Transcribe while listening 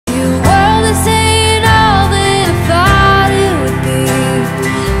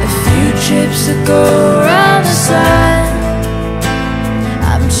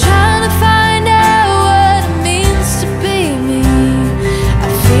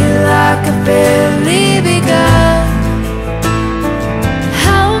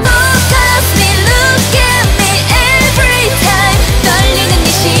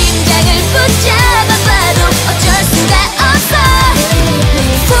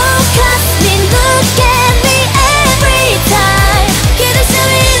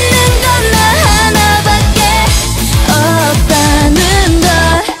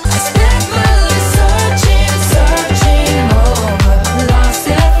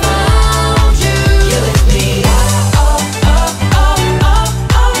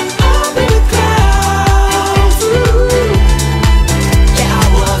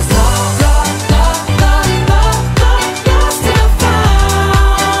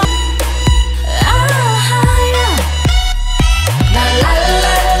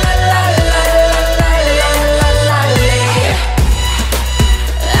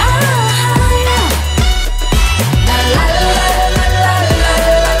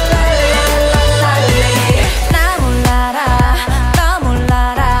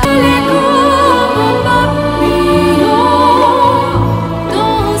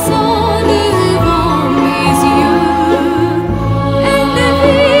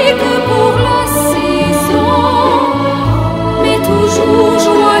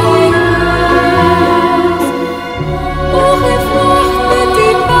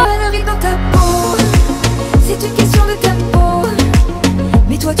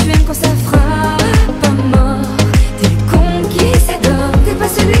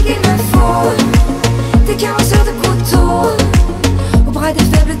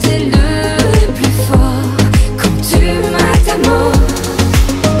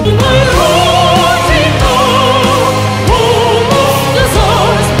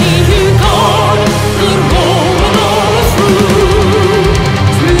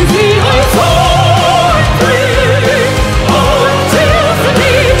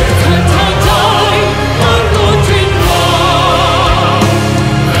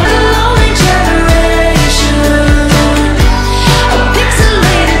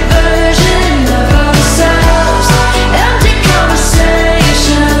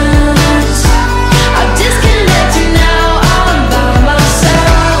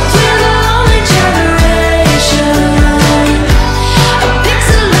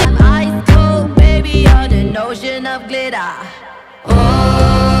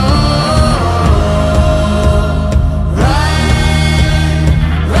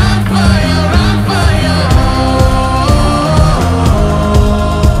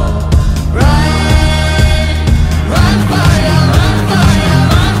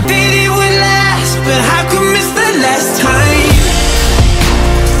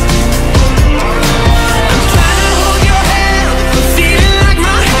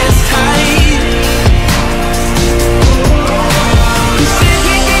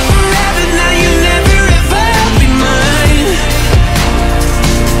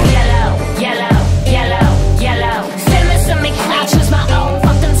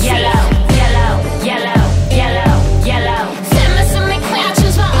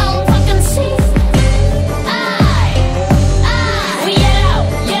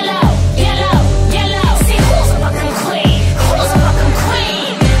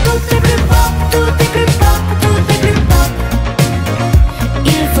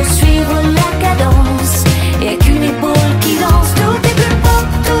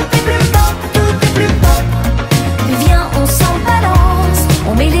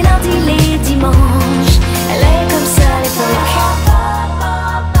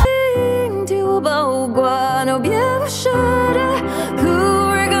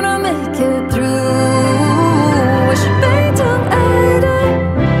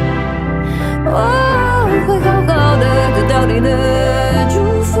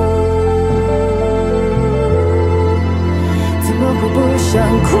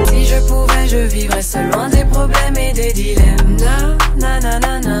d'un coup. Si je pouvais, je vivrais seul loin des problèmes et des dilemmes. Na na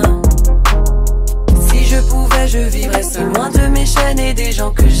na na. Si je pouvais, je vivrais seul loin de mes chaînes et des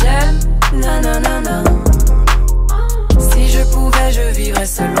gens que j'aime. Na na na na. Si je pouvais, je vivrais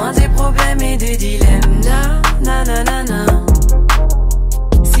seul loin des problèmes et des dilemmes. Na na na na.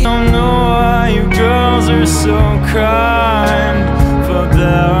 I don't know why you girls are so kind, but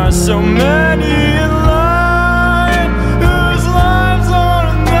there are so many in line whose lives are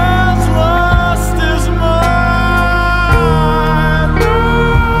as lost as mine.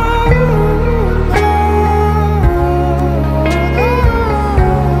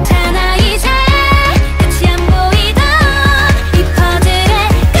 나 이제 끝이 안 보이던 이 퍼즐의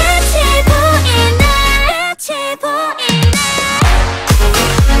끝이 보이네. 끝이 보이네.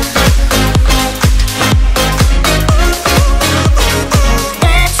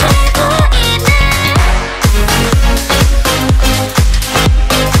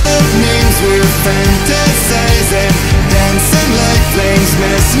 Fantasizing, dancing like flames,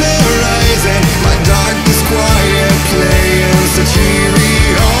 mesmerizing. My darkest quiet playing such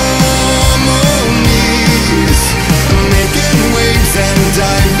eerie harmonies, making waves and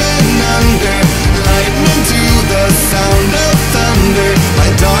diving under, lightning to the sound of thunder. My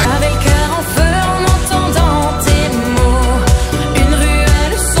dark. Avec le cœur en feu en entendant tes mots, une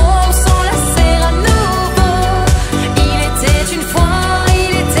ruelle sombre s'enlacer à nouveau. Il était une fois,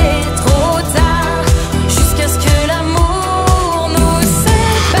 il était trop tard, jusqu'à ce que l'amour nous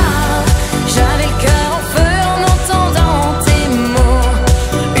sépare. J'avais le cœur en feu en entendant tes mots.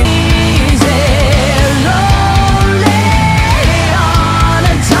 Easy, lonely on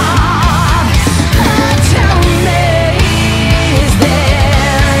a top. Tell me, is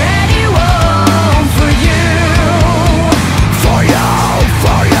there anyone for you? For you,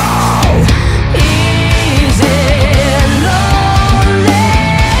 for you. Easy, lonely.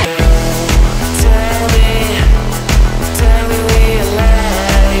 Tell me we're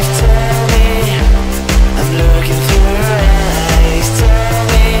alive. Tell me I'm looking through your eyes. Tell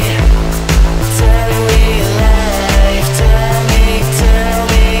me we're alive. Tell me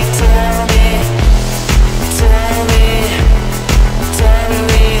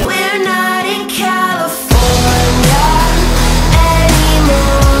We're not in California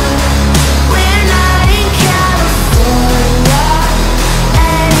anymore. We're not in California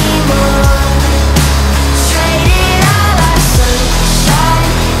anymore. Traded all our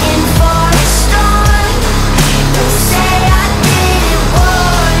sunshine in for a storm. Don't say I didn't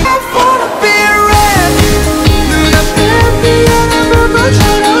warn. I wanna be red. 눈앞에 피어난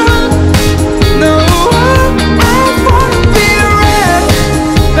불꽃처럼. No, I wanna be red.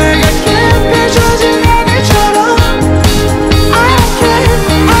 빨갛게 펼쳐진 하늘처럼. I wanna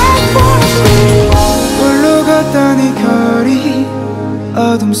be. 홀로 걷던 이 거리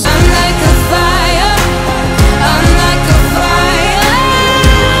어둠 속. I'm like a fire, I'm like a fire.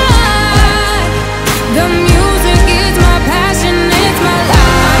 The music is my passion, it's my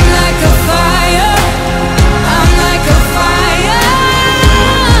life. I'm like a fire, I'm like a fire.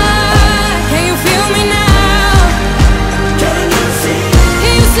 Can you feel me now? Can you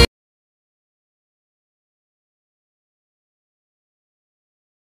see?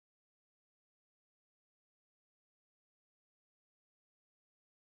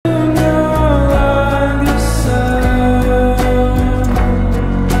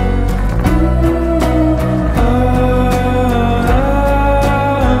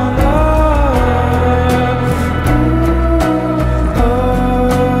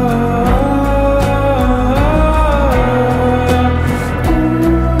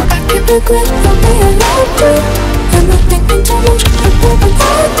 Regret for being lied to, and I think when time won't change what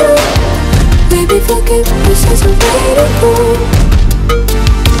I do. Baby, forgiveness isn't waiting for.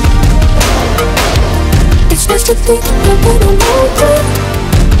 It's just a thing that we don't know to.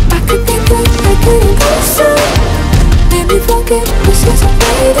 I could think that I couldn't closer. Baby, forgiveness isn't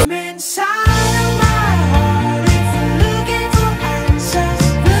waiting. Inside of my heart, if you're looking for answers,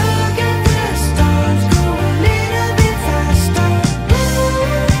 look at the stars, go a little bit faster.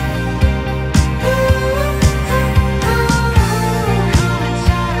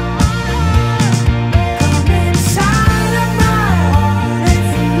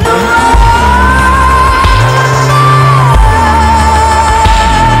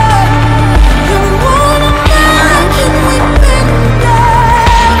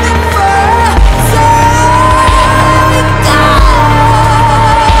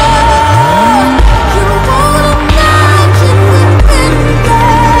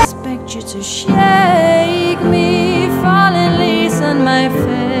 my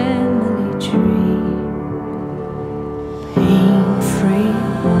family tree, pain free.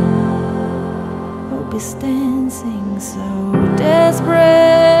 always dancing so desperately.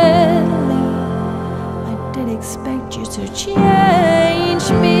 I did expect you to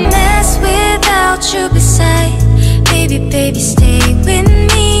change me. Mess without you beside. Baby, baby, stay with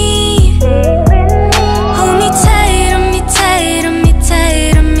me. Hold me tight, hold me tight, hold me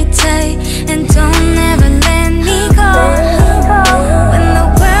tight, hold me tight, and don't ever let me go. When the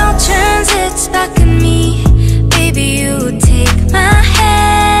world turns its back on me, baby, you take my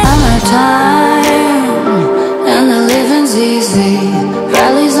hand. Summertime and the living's easy.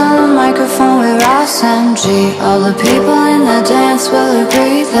 Rallies on the microphone with Ross and G. All the people in the dance will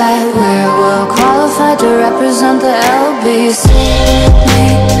agree that we're well qualified to represent the LBC.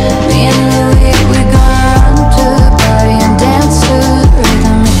 Me and Louis, we gonna run to the party and dance to the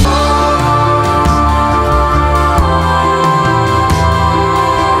rhythm.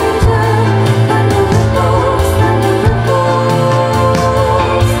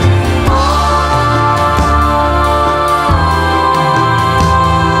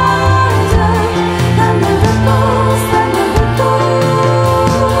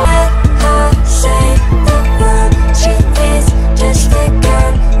 Say the one she is just a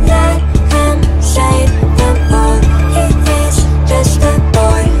girl. Let him say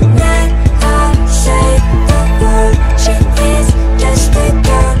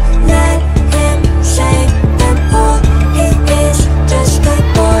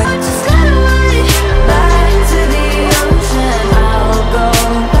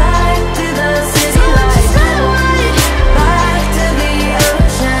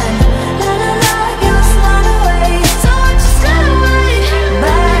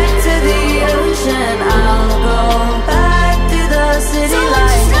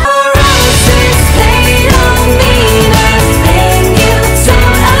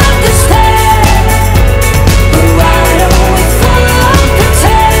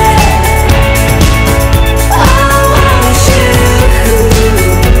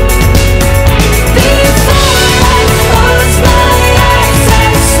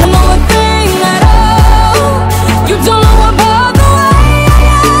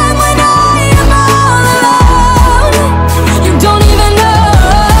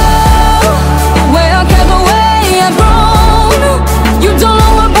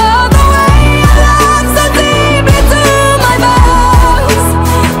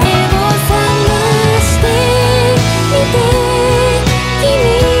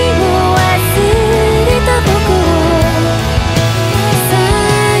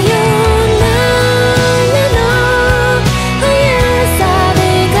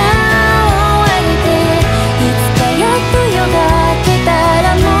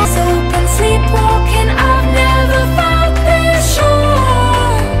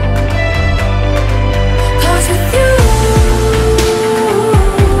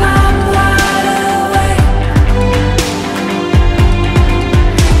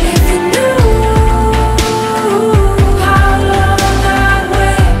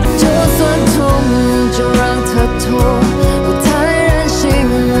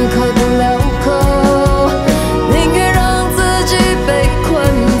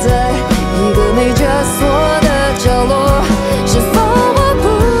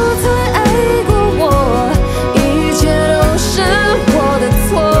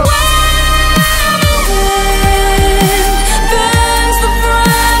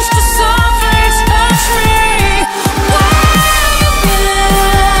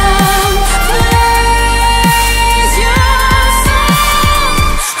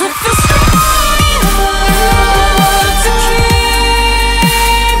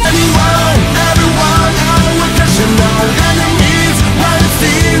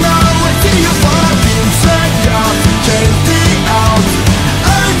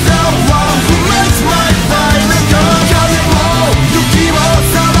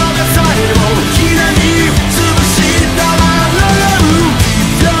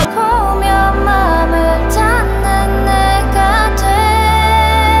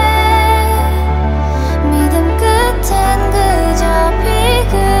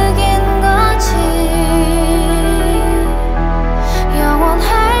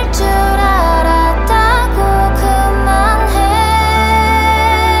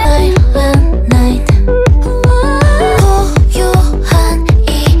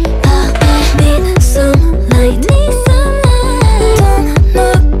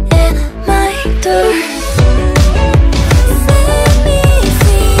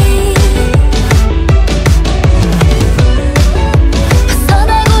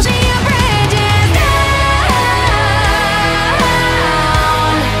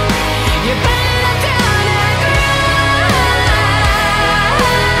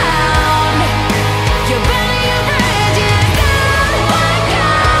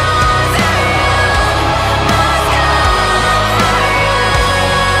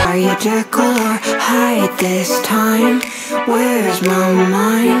Jekyll or Hyde this time? Where's my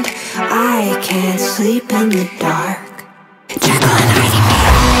mind? I can't sleep in the dark. Jekyll and Hyde.